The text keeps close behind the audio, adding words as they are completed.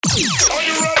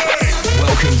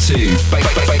Welcome to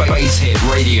Bass Hit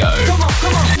Radio. Come on.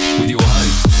 With your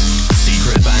hosts,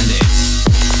 Secret Bandits.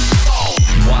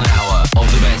 1 hour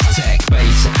of the best tech,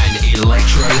 bass and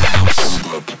electro house.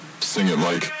 Sing it,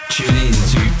 Mike. Tune in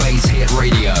to Bass Hit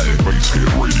Radio. Bass Hit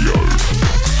Radio.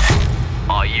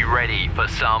 Are you ready for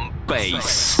some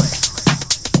bass?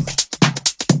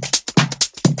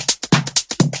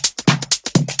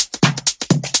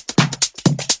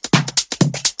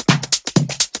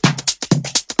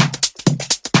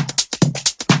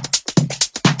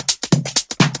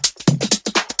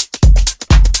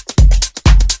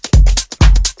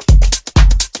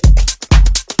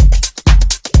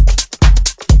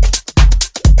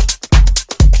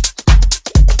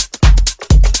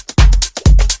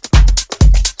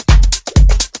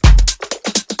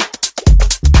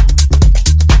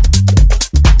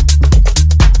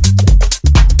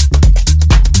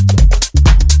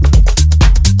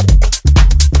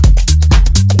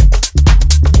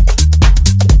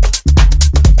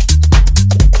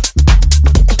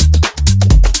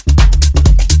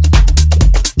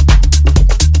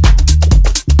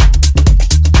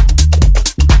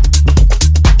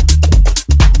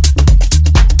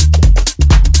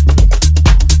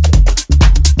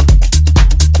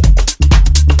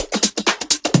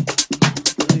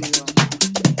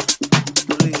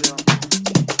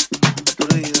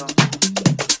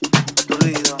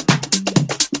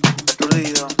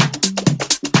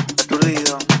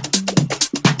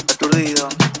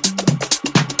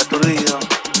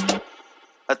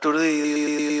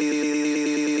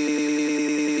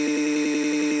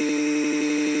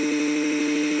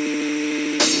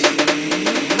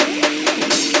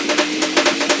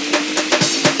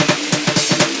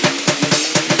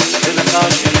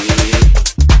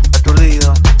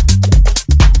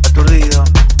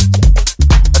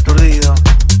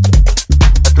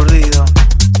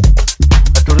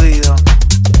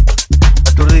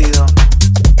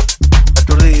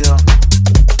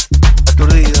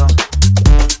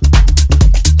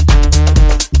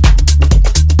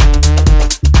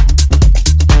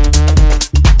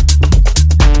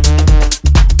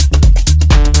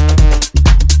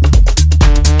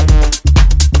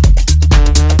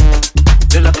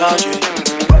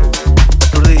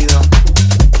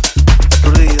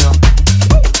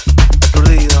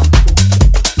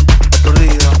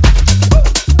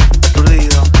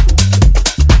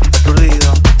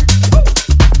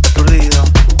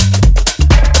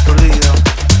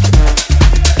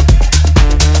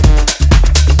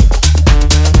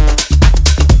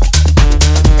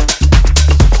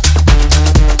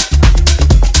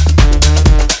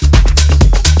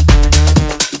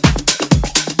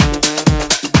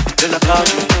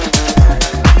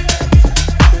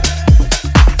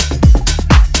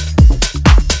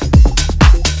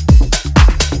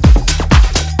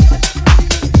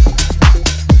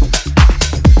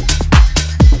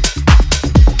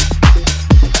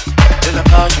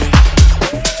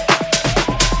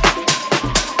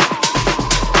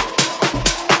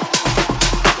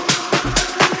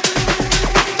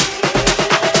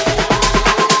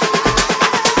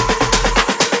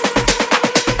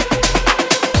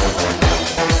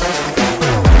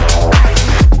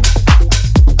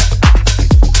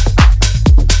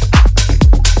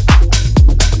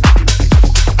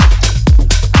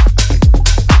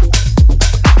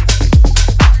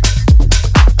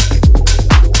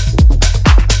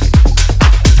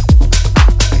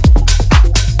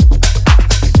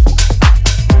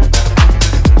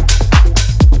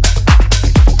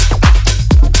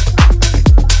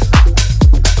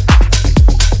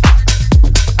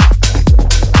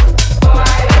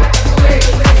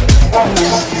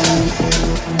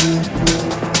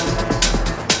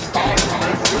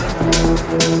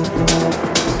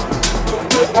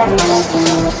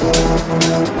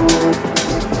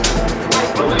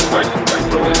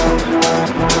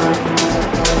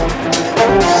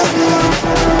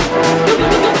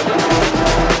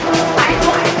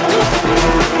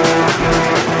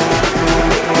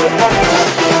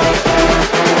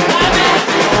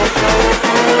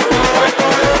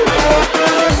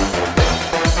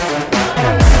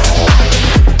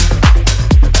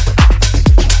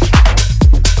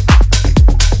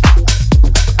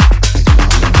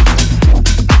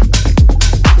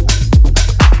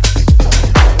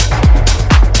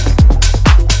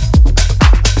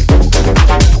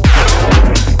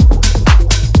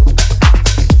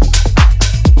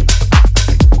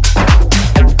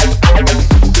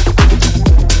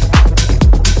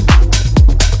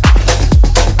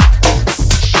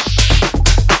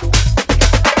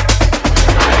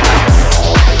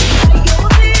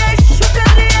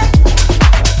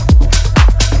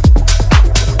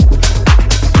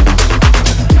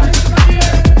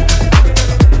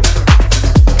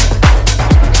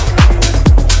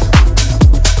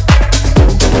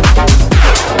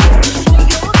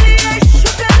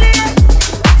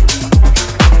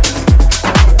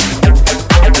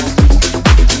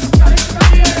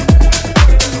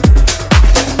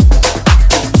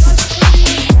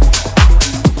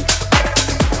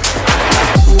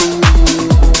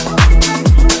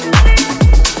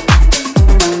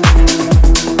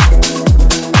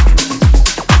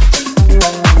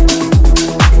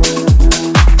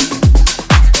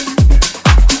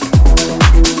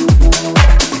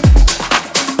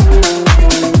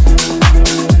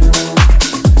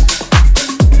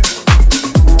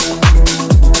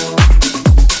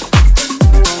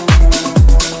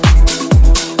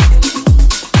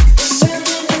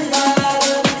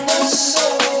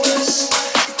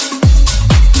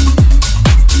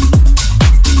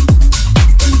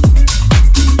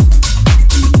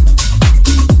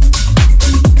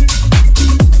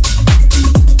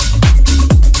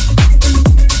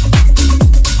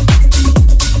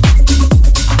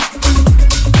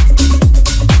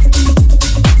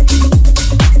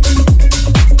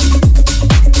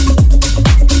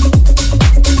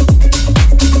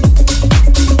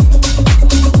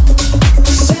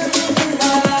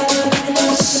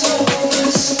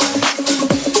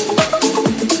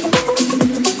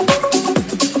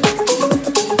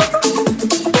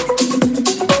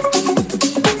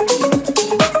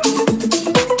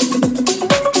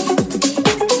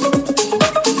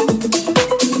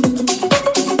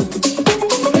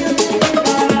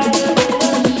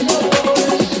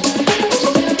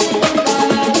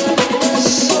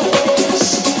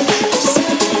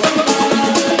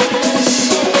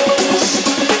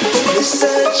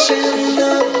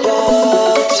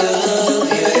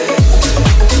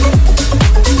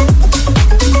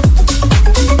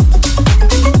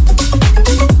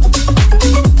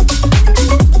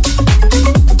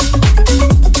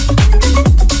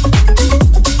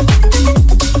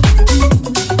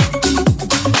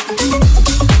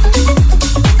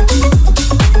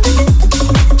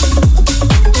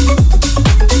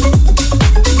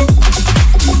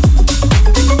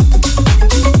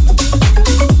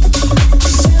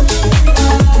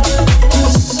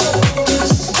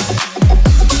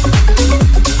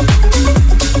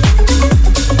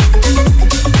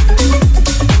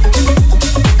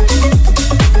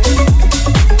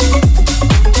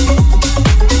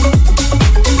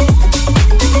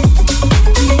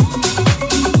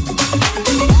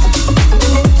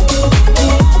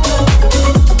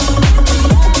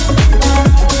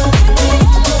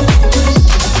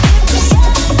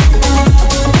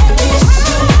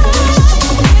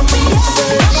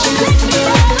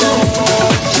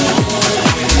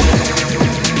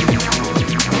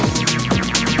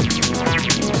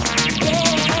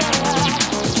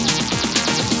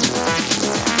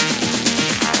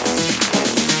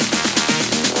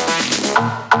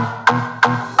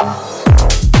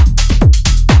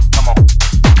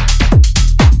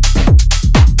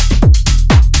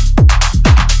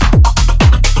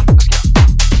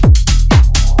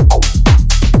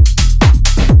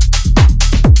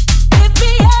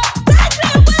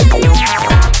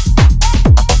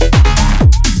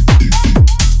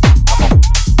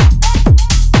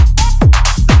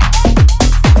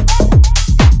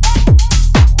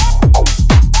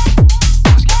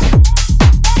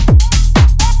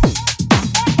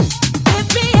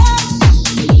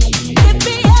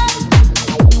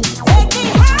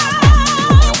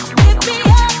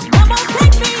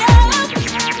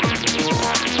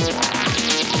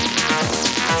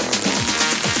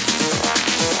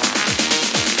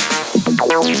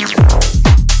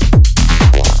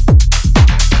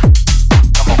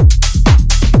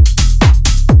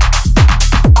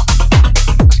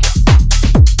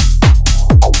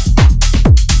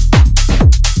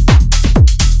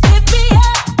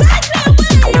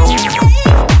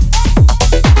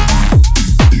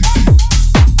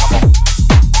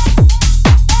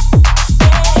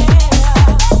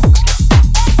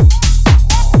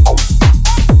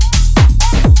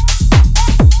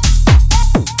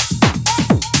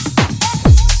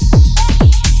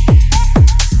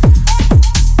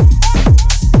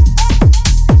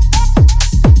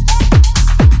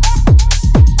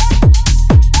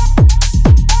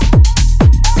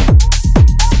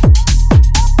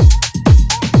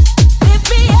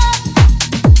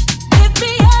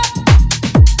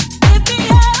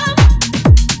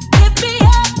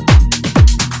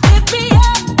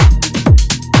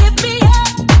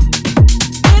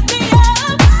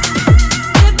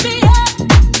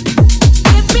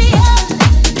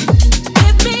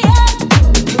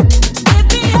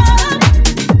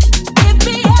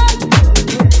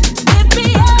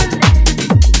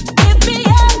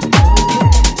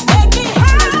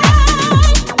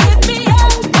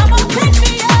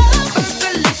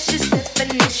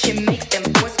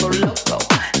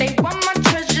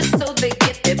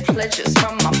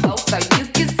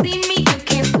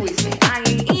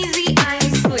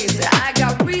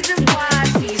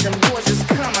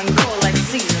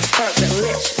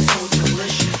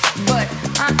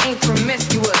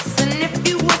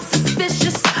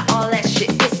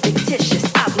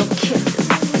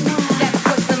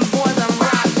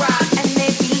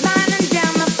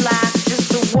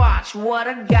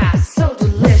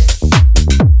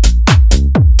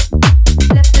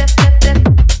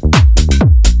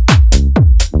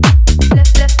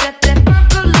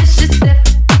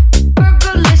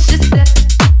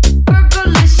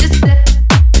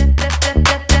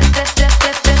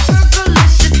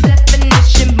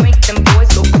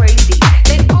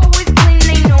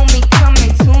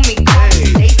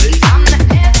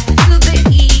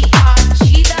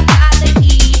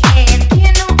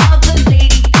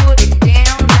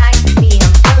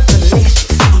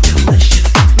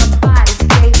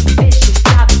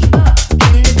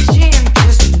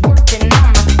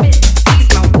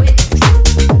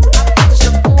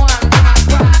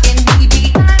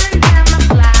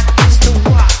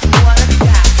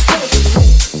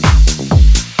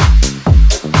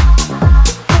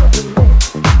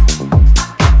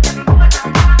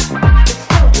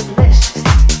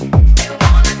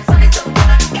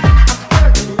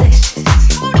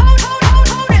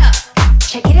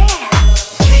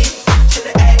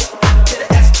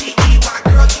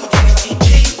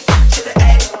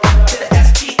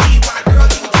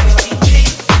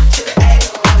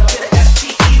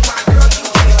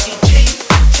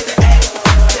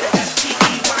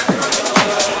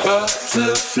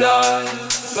 butterfly,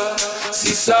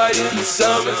 seaside in the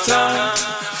summertime,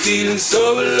 feeling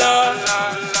so alive.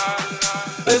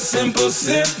 A simple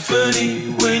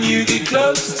symphony when you get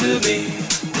close to me.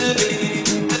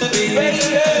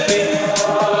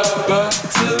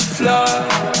 Butterfly,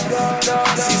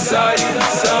 seaside in the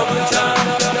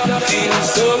summertime, feeling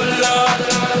so alive.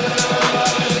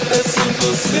 A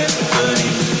simple symphony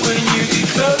when you get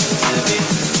close to me.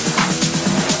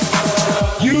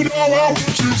 You know how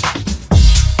it is.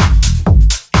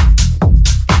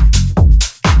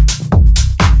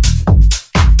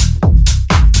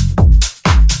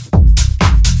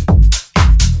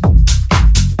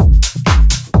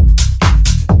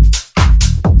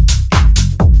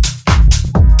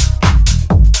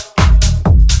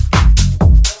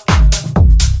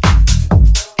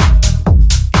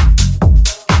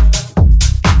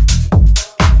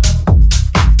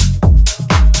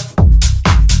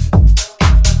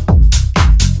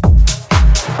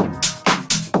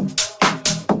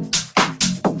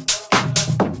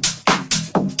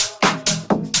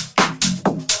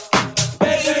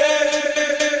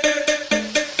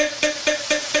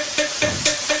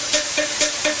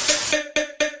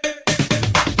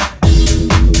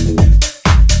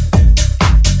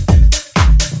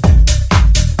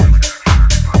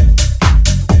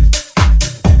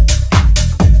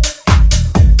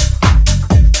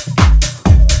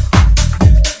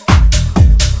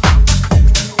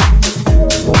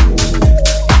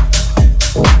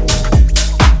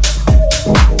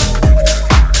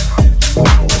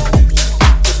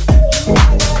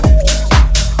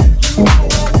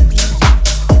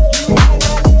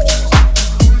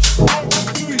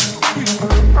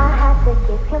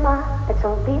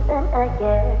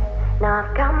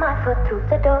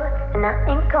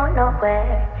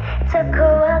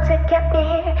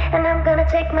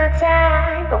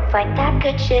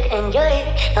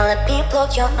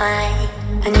 Your mind.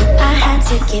 I knew I had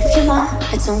to give you more.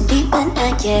 It's only been a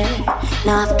year.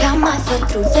 Now I've got my foot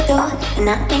through the door, and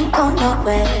I ain't going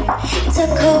nowhere. It took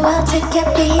a while to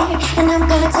get me here, and I'm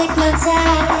gonna take my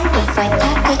time. Don't fight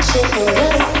that good shit in your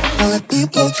ear. Now let me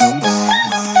blow your mind.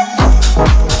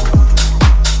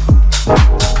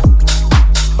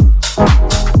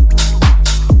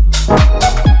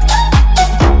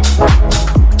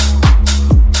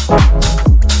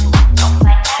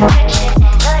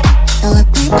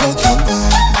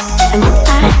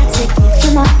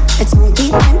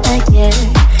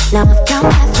 Now I've got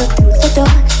my foot through the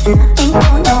door, and I ain't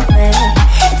going nowhere.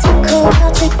 It took a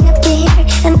while to get me here,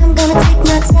 and I'm gonna take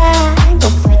my time.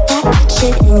 Don't fight that good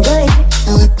shit in your ear.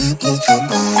 Now let me blow your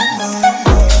mind.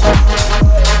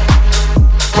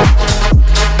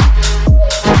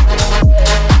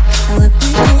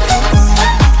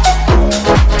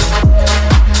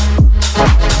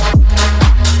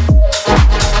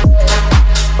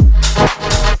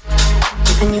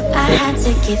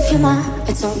 Give you more,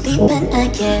 it's only been a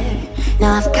year.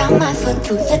 Now I've got my foot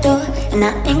through the door, and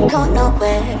I ain't going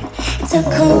nowhere. It took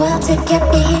a while to get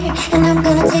me here, and I'm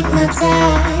gonna take my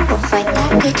time. Don't fight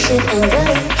that good shit in your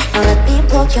ear. Now let me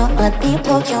blow your, let me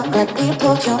blow your, let me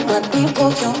blow your, let me blow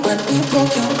your, let me blow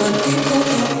your, let me blow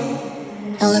your.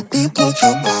 Now let me blow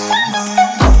your mind.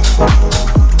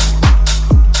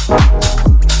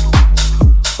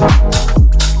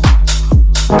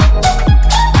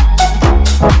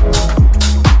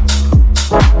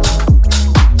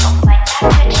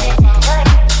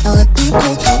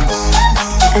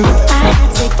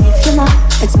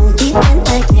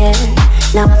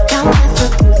 Now I've got my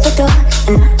foot through the door,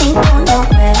 and I ain't going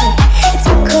nowhere. It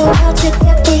took a while to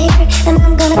get me here, and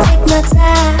I'm gonna take my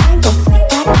time. Don't fight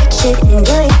that good shit in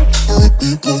your ear. Now let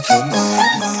me blow your mind.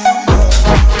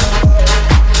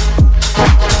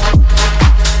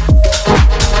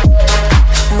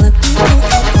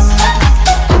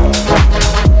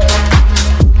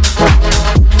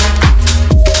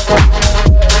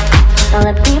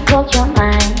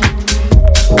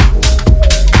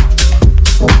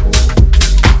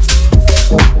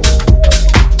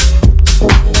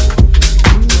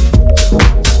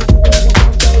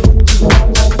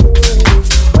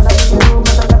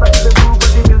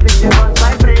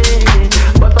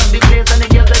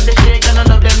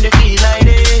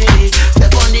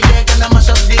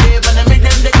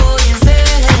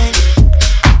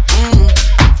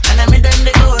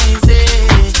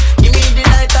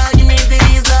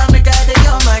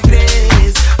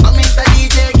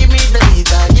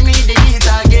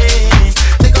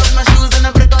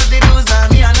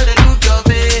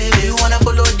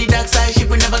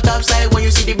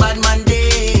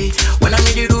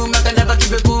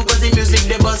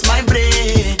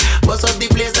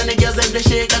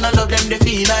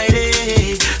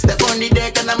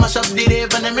 mash up the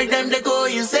rave and I make them they go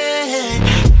insane.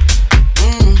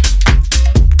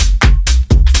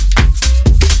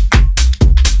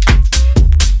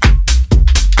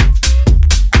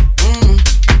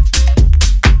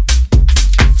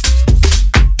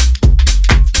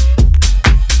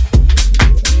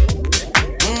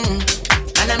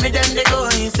 Me them they go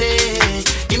insane.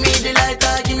 Give me the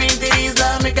lighter, give me the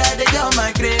reason, make I take out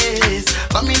my grace.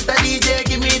 Come Mr. DJ,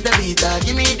 give me the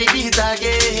beat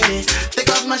again. Take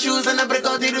off my shoes and I break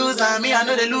out the rules and me I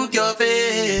know they look your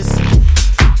face.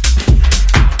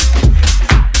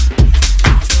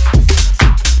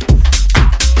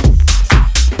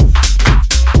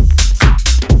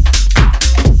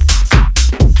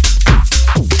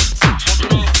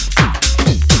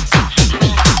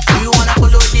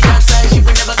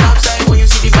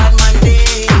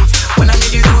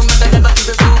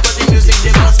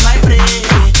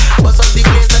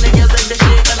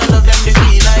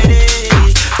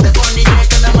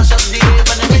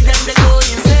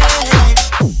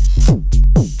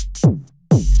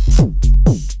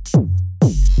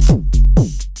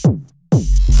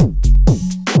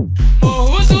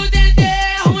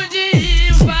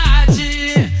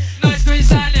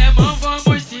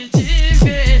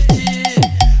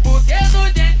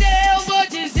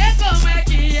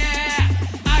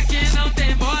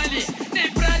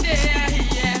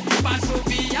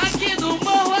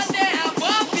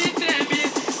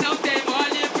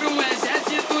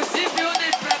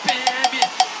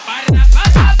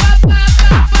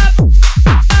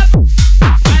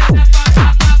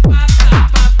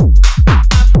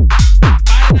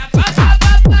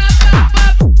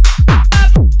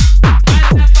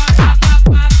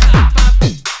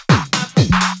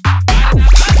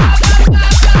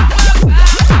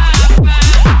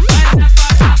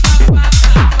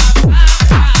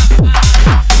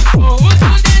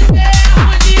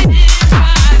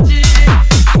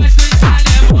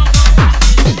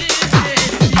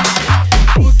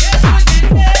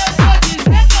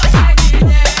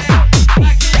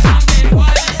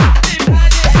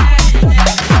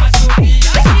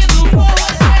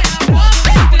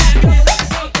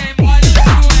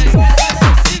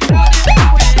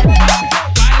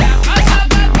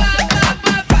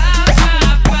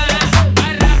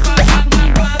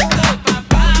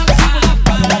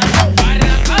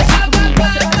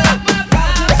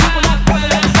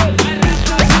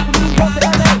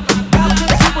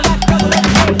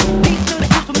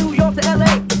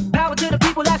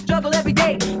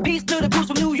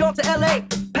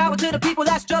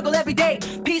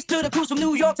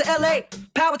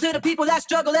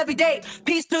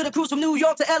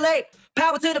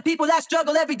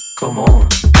 Come on.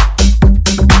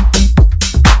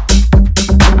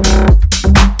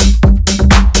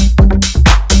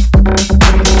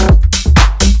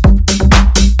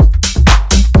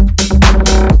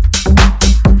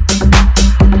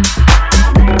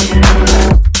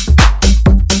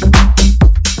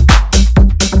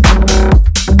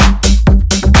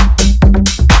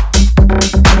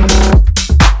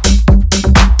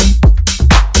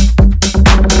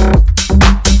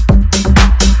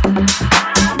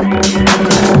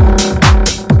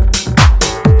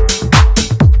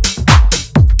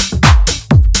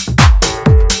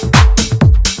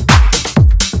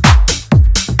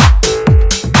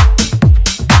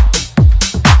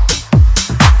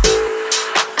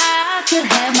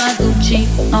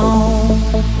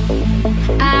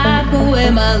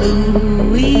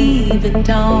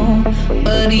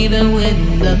 But even with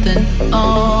nothing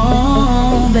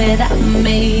on, bet I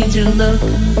made you look.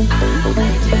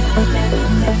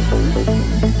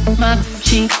 My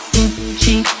Gucci,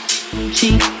 Gucci,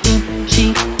 Gucci,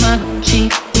 Gucci, my Gucci,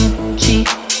 Gucci,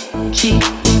 Gucci,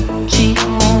 Gucci,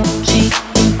 Gucci,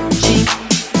 Gucci, Gucci,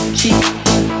 Gucci,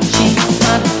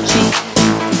 my Gucci,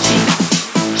 Gucci,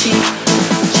 Gucci,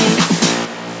 Gucci.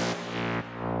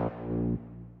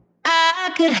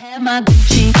 I could have my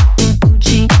Gucci.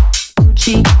 Gucci,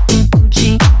 Gucci,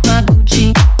 Gucci, my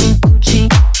Gucci, Gucci,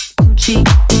 Gucci,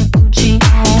 Gucci,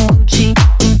 Gucci,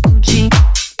 Gucci,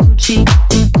 Gucci,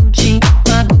 Gucci,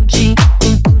 my Gucci,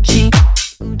 Gucci,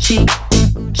 Gucci,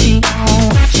 Gucci,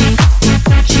 Gucci,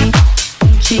 Gucci,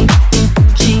 Gucci,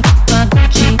 Gucci, my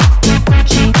Gucci,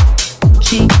 Gucci,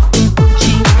 Gucci,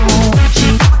 Gucci, Gucci,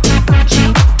 Gucci,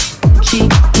 Gucci,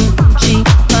 Gucci,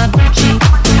 my Gucci,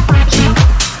 Gucci.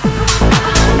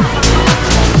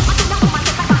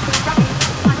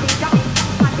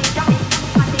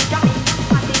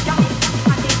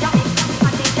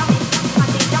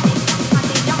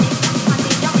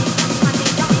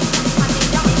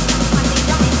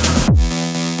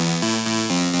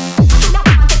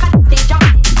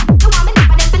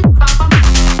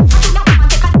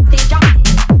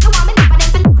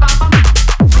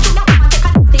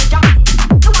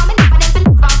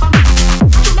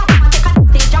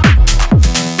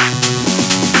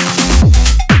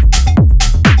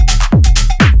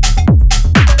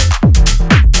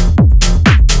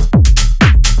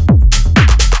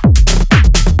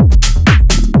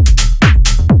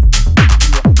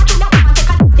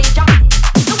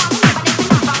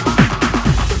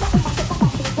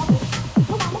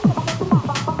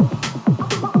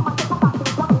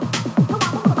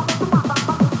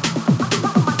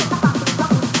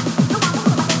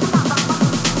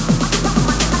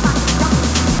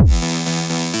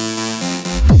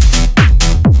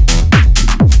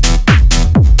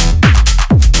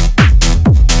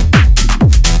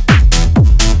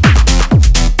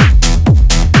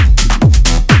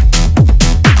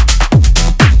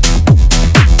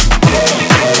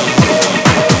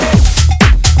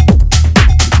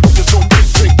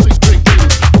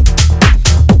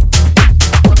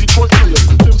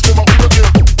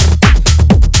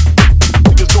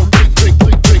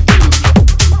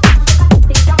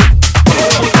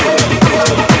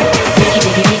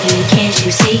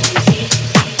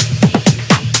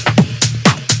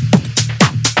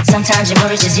 your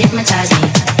words just hypnotize me.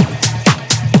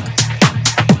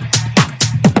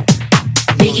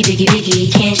 Biggie, biggie,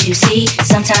 biggie, can't you see?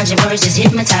 Sometimes your words just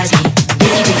hypnotize me.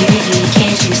 Biggie, biggie, biggie,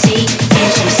 can't you see?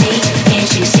 Can't you see?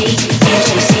 Can't you see? Can't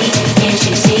you see? Can't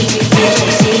you see? Can't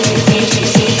you see? Can't you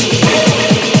see?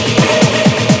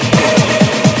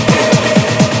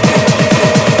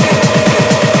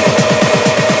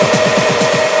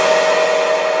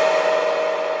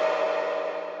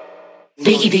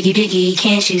 Biggie, biggie, biggie,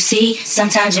 can't you see?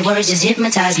 Sometimes your words just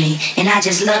hypnotize me, and I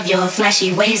just love your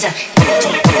flashy ways.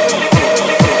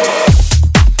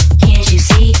 Can't you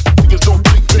see?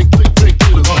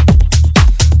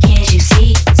 Can't you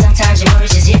see? Sometimes your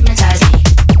words just hypnotize me.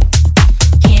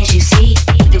 Can't you see?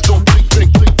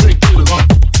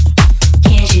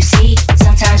 Can't you see?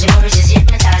 Sometimes your words just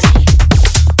hypnotize me.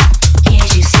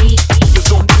 Can't you see?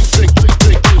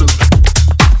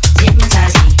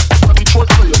 Hypnotize me.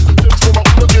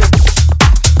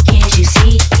 Can't you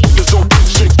see?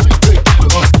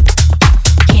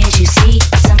 Can't you see?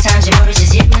 Sometimes your words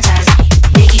just hypnotize me.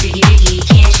 Biggie, biggie, biggie,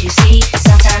 can't you see?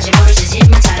 Sometimes your words just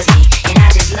hypnotize me, and I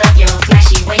just love your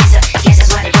flashy ways. Guess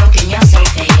that's why they're broken, you're so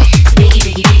fake. Biggie,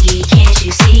 biggie, biggie, can't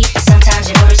you see? Sometimes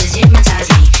your words just hypnotize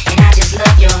me, and I just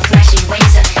love your flashy ways.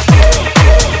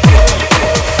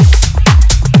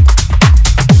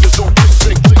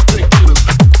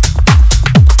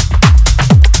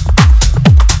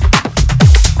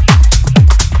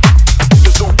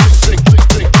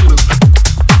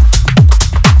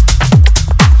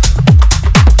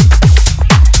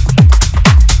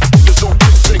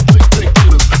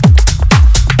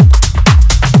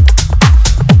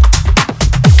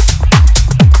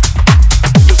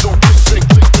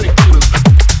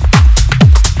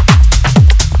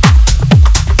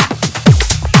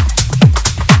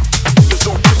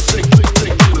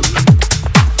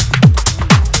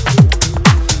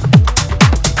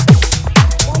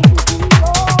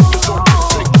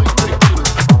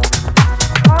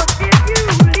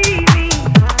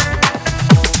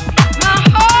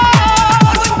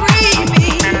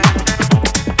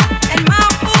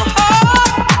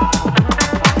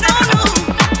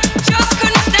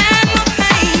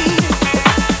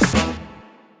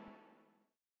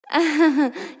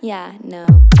 Yeah, no.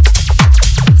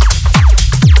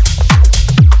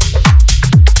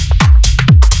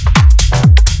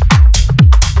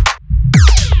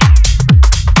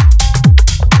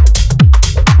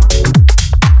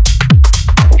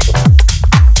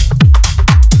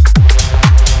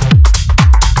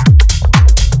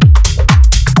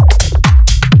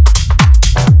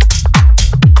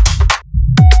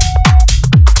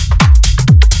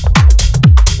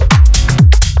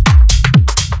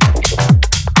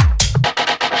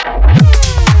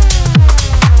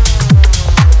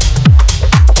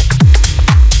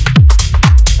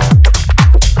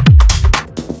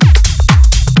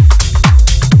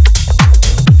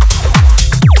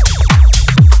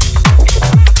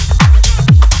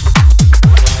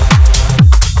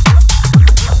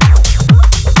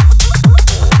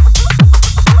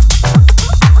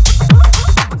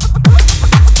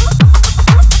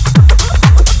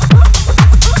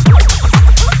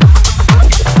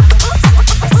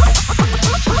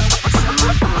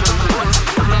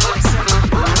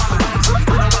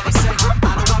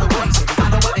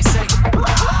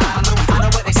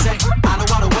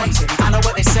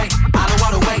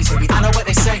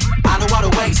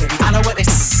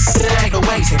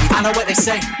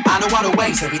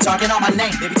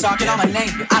 They be talking on my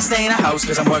name, I stay in the house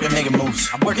cause I'm working making moves.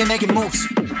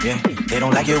 Yeah, they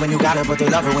don't like it when you got it, but they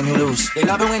love it when you lose.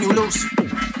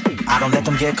 I don't let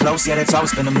them get close, yeah, that's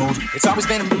always been the mood.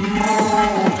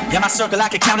 Yeah, my circle, I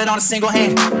could count it on a single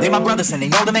hand. They my brothers and they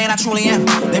know the man I truly am.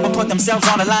 They would put themselves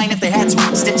on the line if they had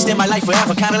to. Stitched in my life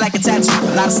forever, kinda like a tattoo.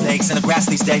 A lot of snakes in the grass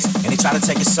these days, and they try to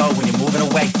take your soul when you're moving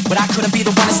away. But I couldn't be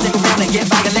the one to stick around and get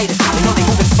violated. They know they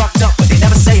moving fucked up, but they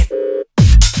never say it.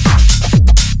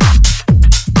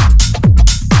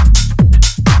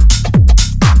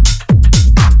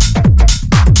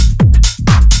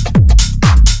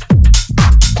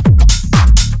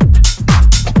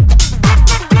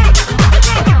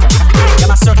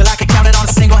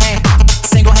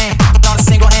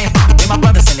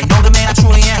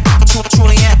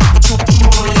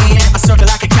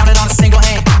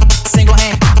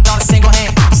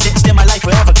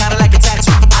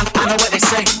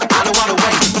 Say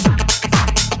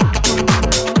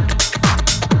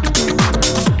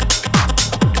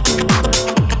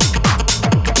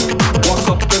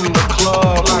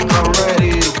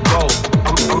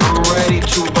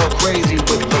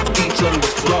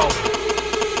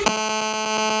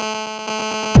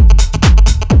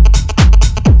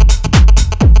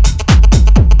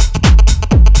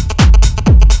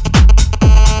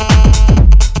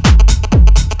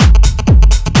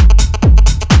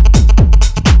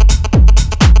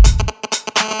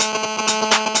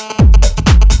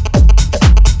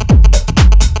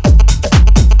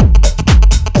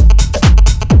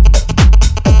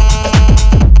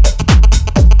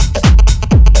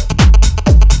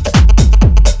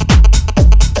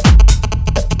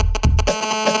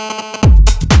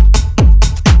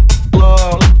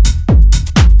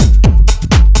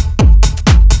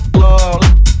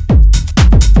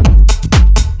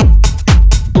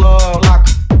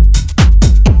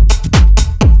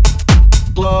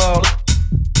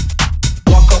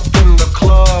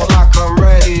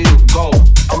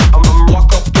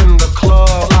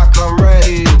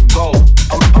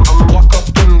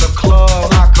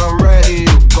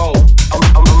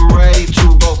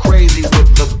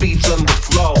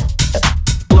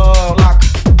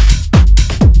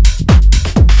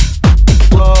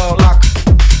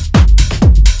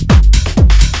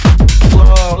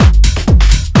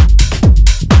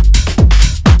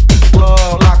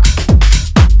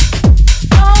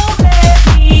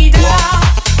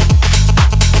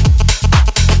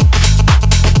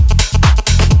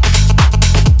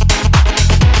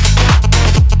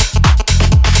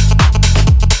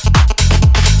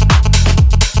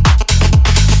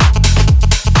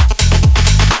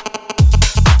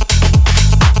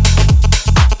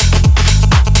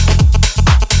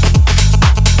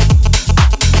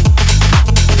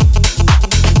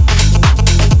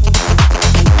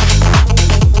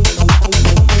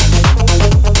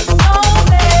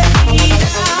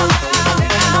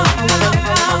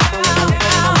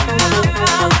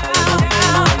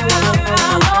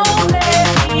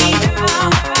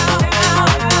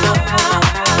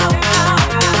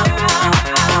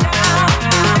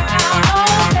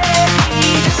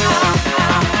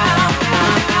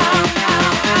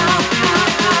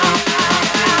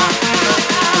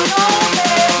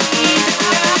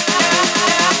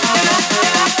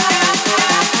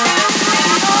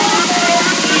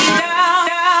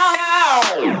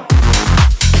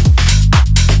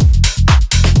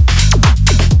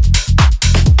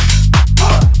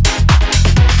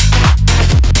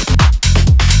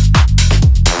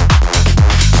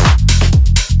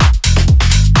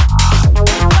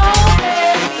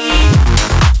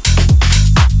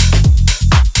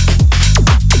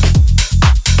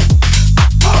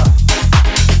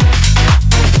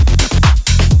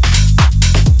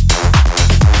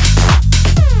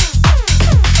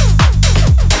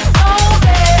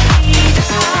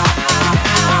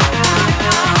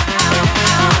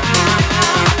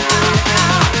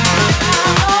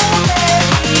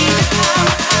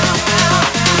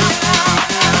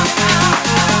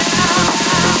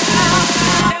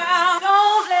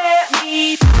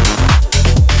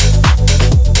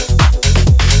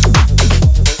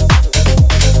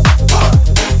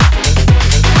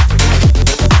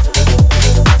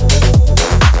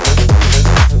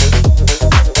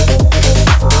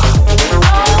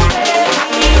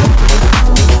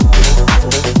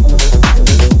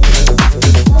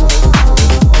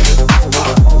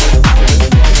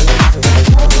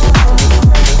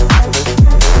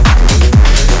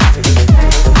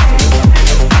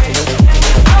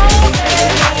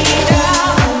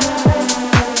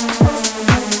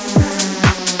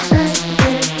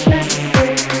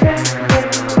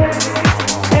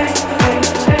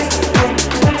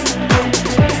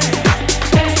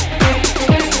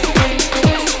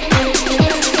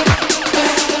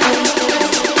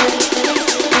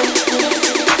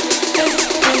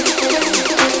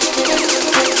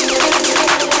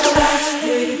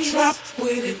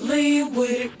lean with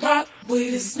it, rock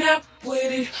with it, snap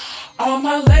with it. All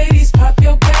my ladies, pop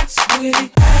your backs with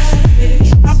it.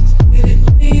 Rock with it,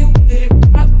 lean with it,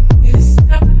 rock with it,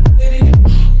 snap with it.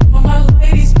 All my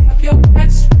ladies, pop your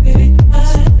backs with it.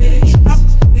 Rock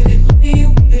with it,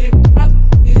 lean with it, rock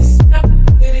with it, snap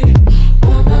with it.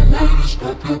 All my ladies,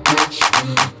 pop your backs with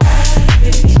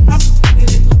it. Rock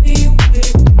with it, lean with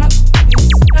it, rock with it,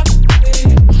 snap with it.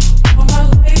 All my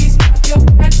ladies, pop your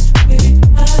backs with it.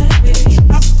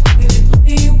 Rock with it,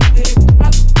 lean with it,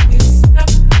 rock with it, snap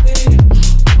with it.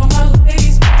 All my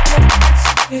ladies, pop your backs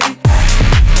with it.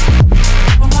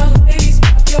 All my ladies,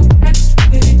 pop your backs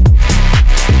with it.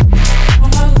 All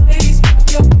my ladies,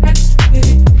 pop your backs with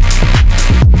it.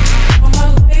 All my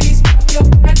ladies, pop your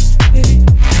backs with it.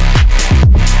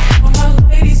 All my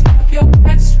ladies, pop your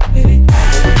backs with it.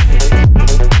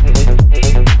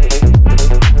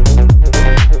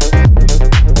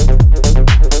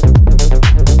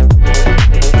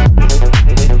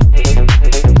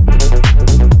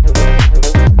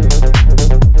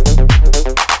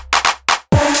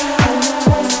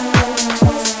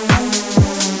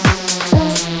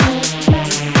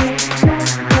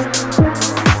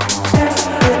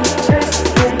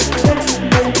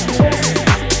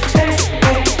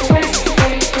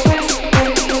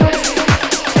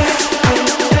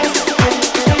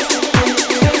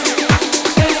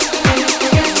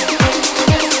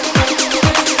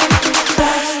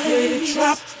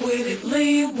 Drop with it,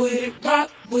 lean with it, rock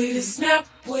with it, snap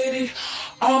with it.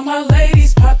 All my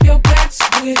ladies, pop your backs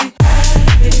with it.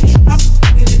 Drop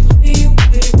with it, lean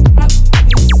with it, rock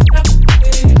with it, snap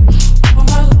with it. All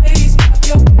my ladies, pop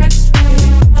your backs with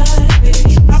it.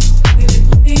 Drop with it,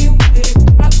 lean with it,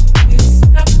 rock with it,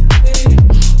 snap with it.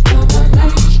 All my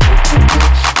ladies, pop your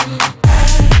backs with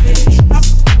it. Drop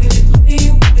with it,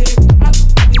 lean with it, rock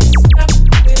with it,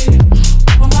 snap with it.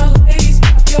 All my ladies,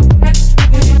 pop your backs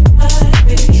with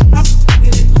it. Rock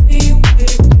with it, lean with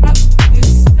it, rock with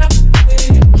it, snap with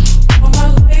it. All my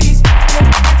ladies, pop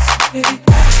your backs with it.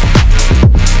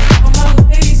 All my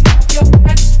ladies, pop your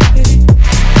backs with it.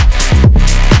 All my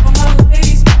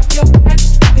ladies, pop your backs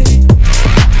with it.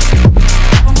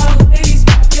 All my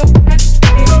ladies, pop your backs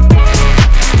with it.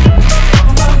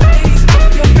 All my ladies,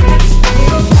 pop your backs with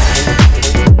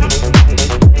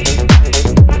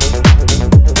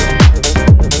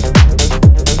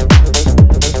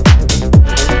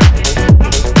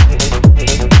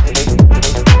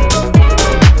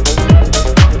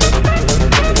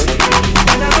Can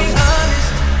I be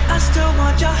honest? I still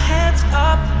want your hands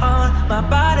up on my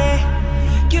body.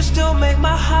 You still make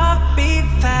my heart beat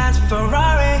fast.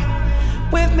 Ferrari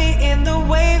with me in the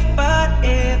wave, but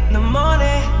in the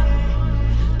morning.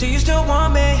 Do you still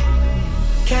want me?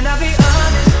 Can I be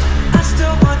honest? I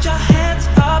still want your hands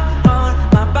up on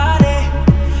my body.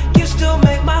 You still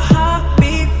make my heart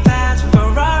beat fast.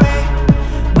 Ferrari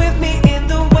with me in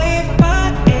the wave,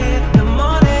 but in the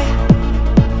morning.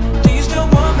 Do you still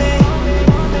want me?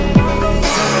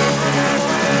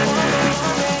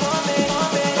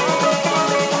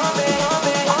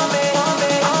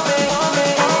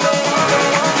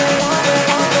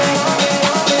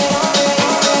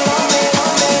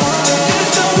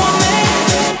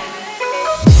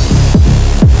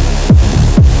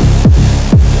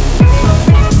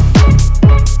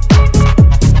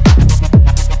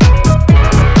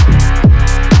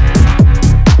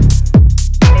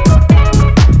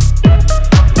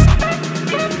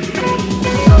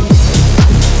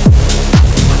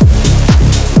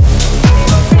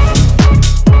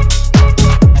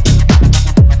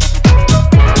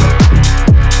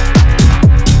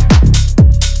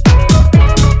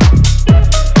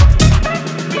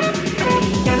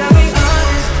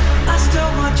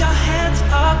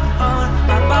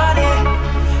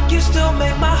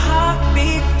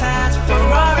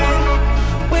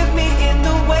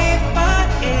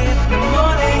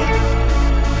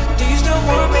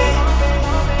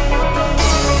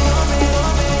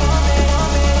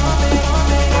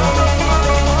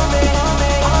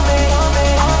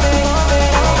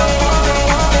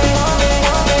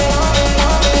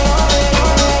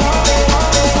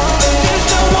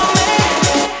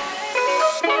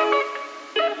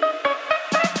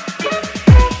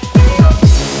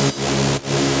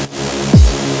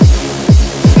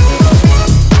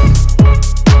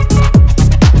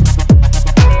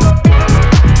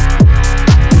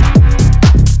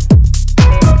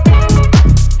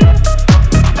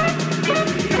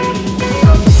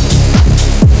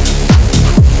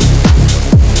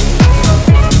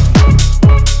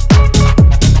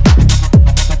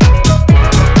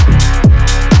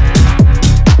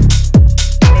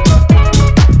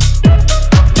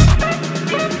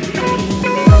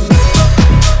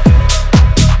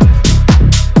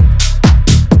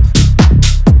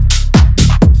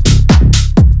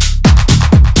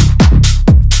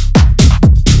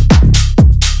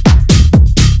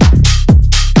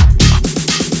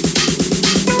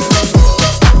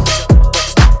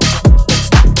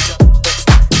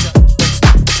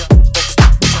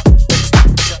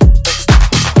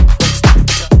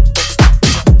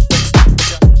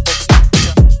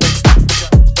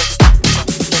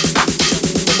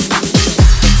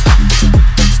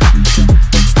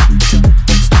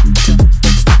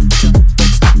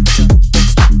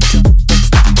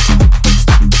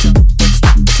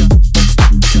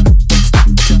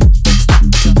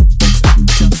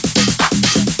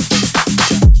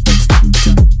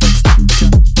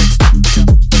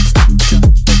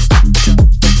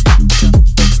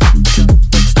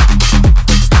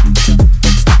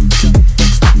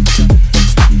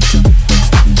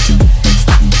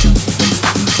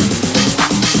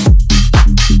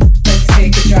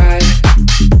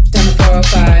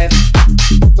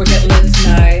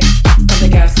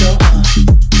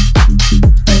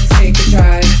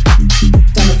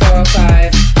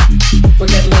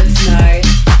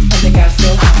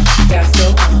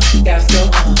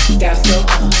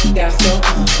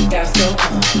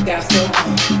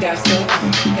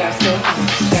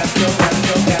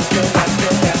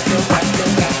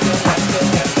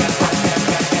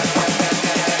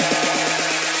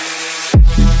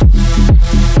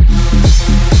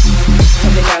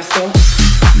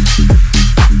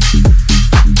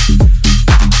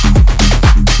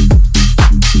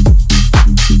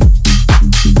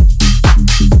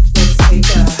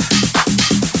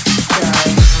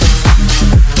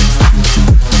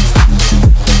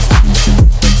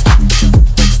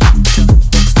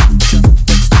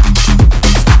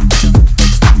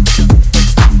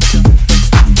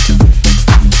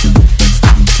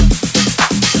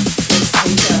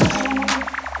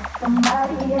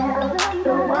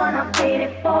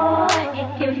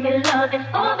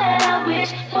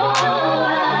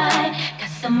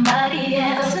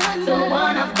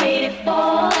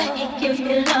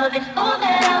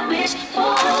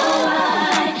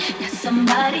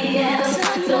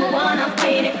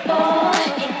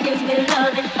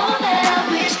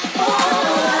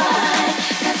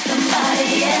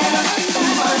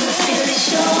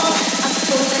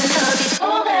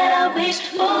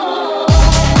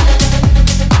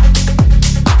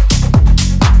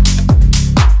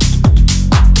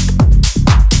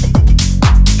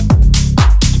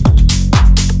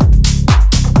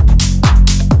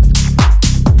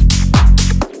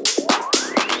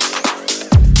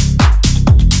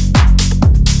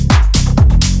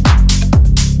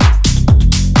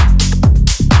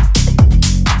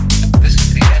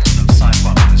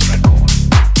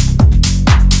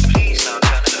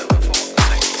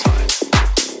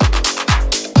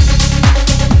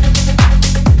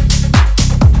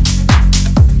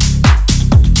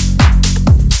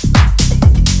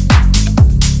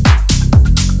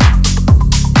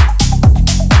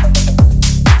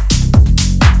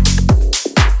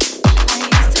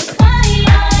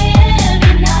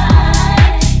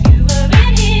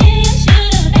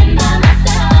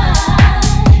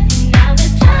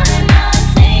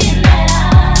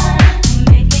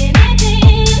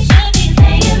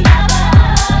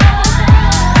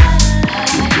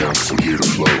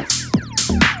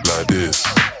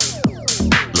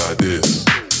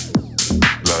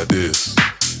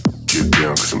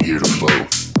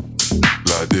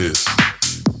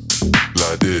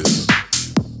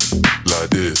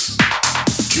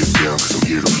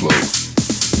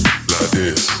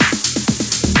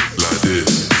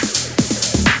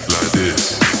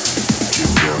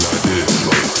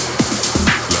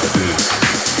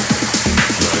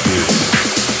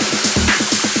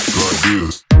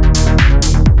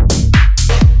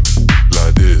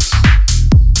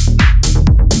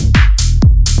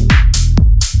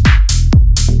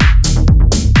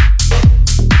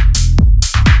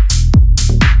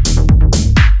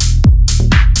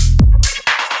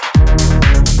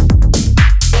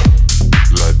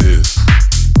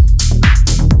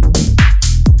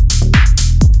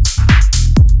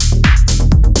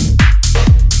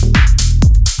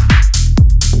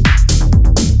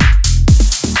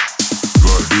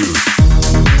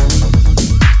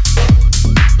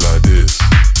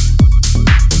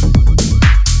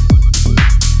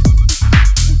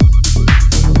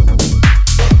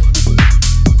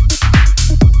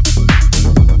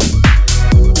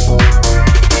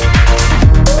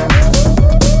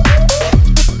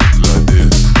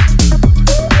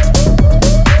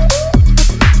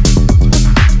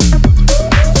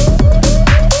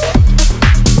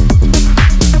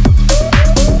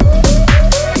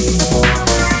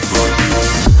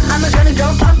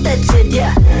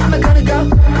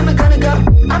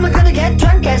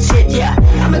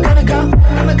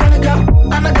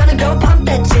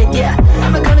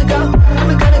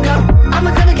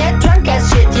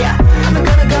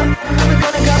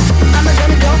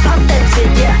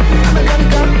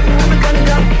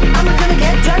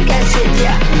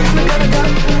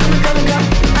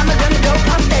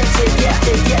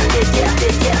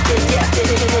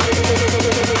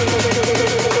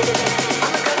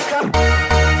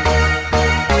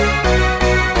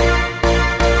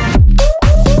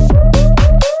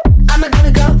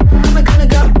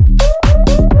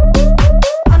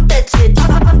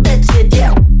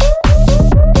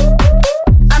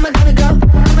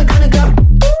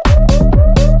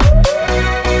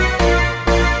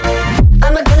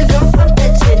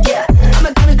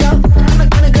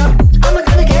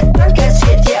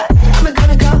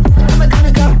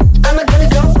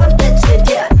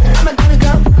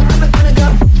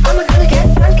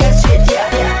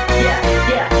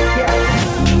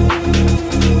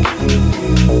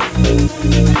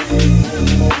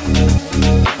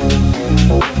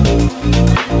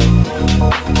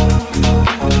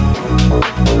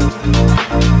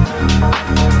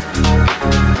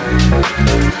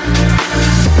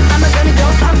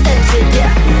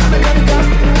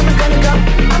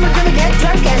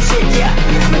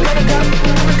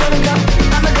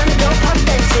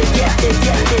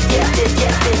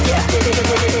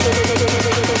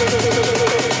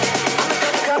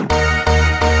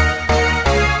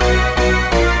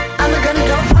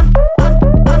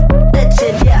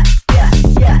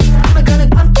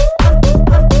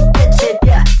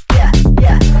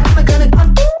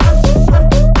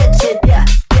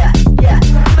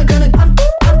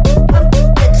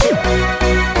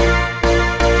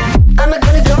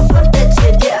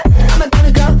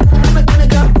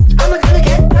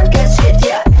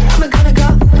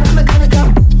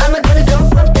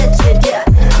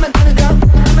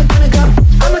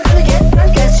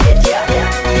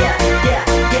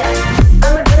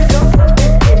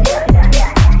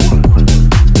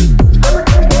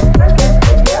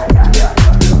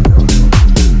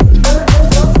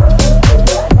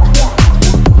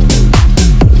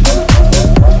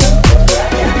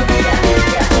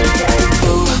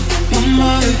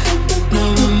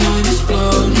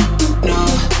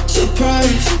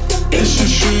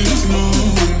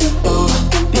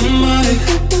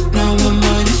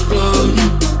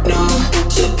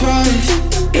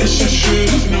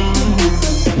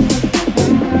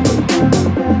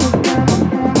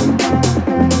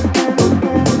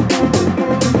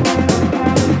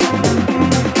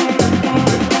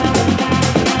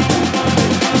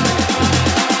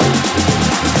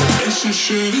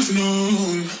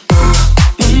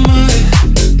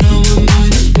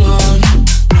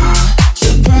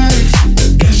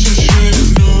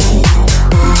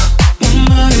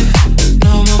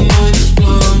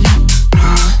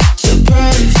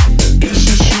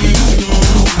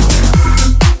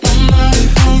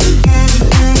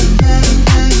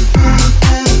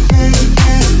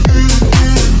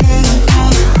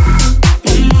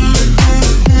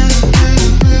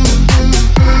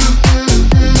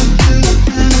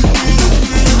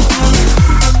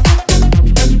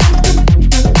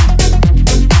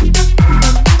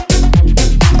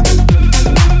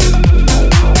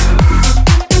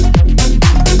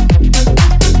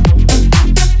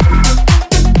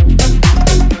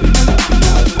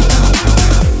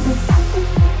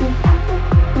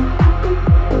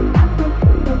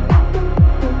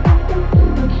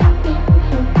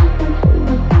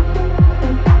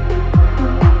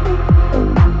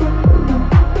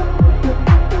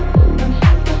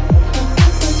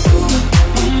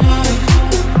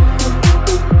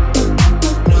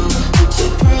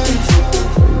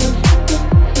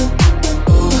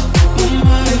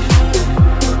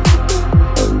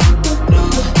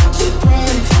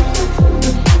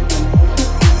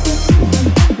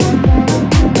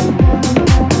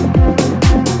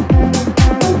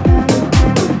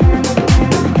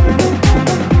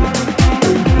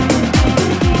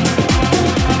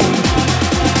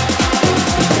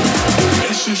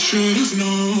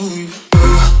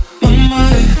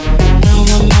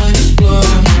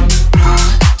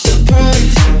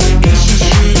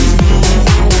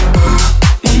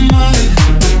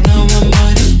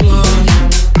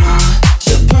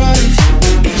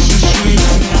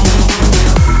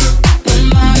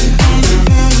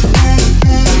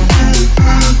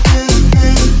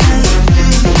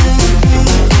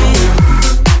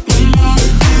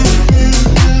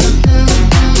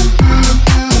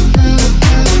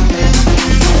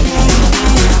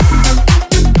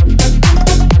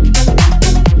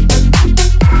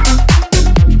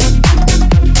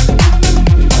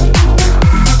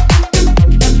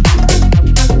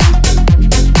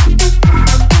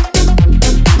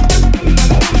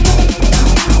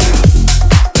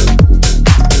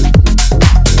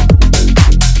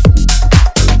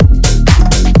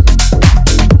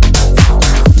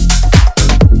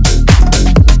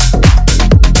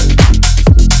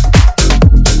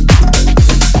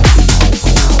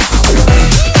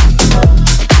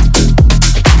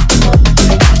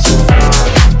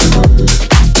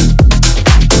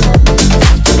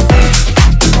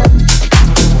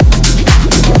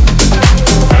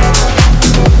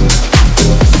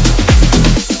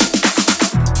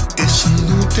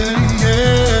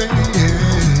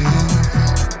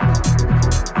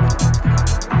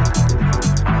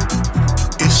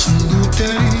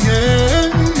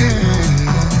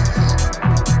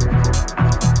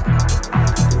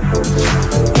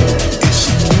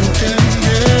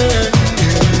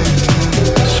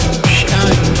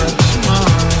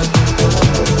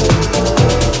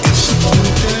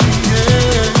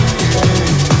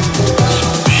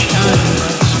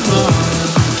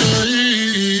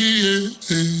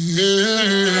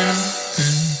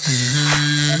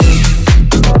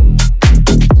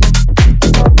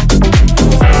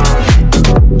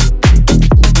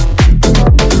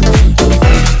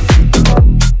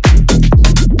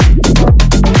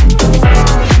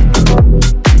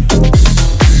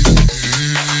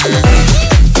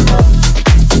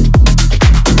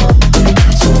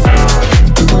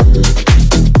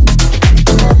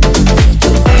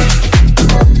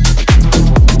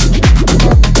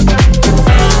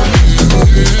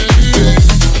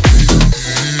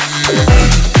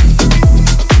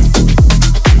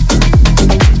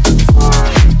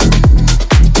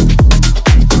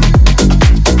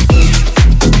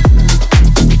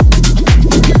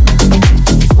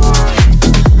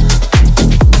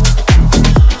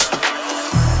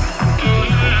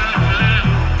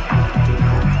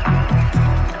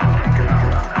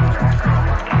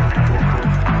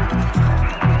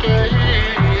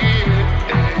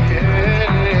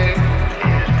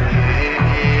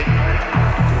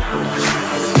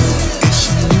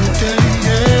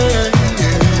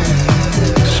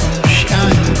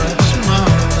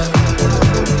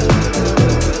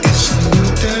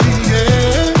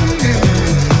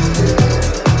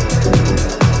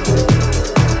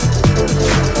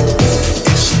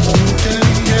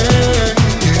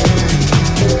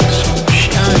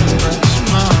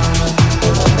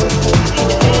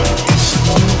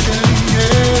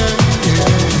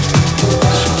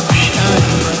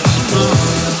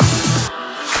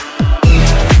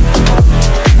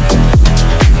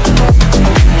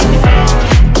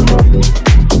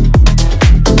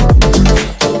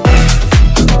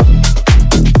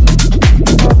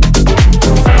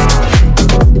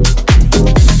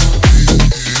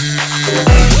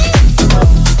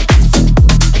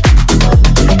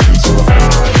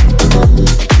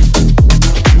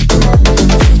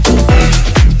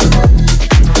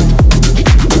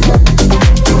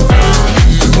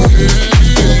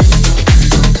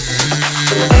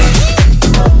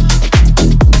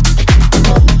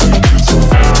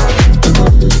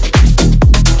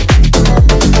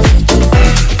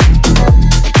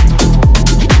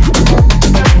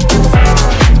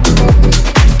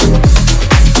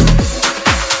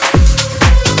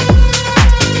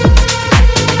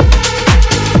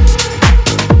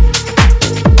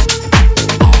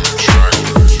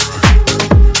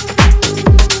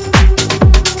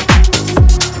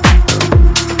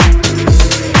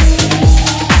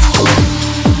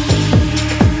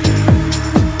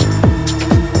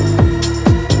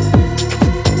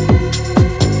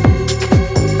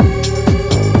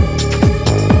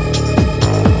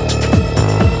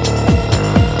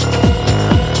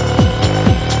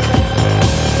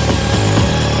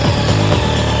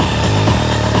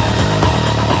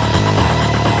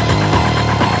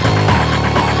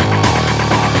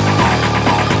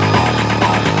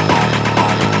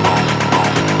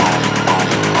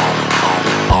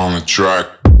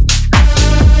 track.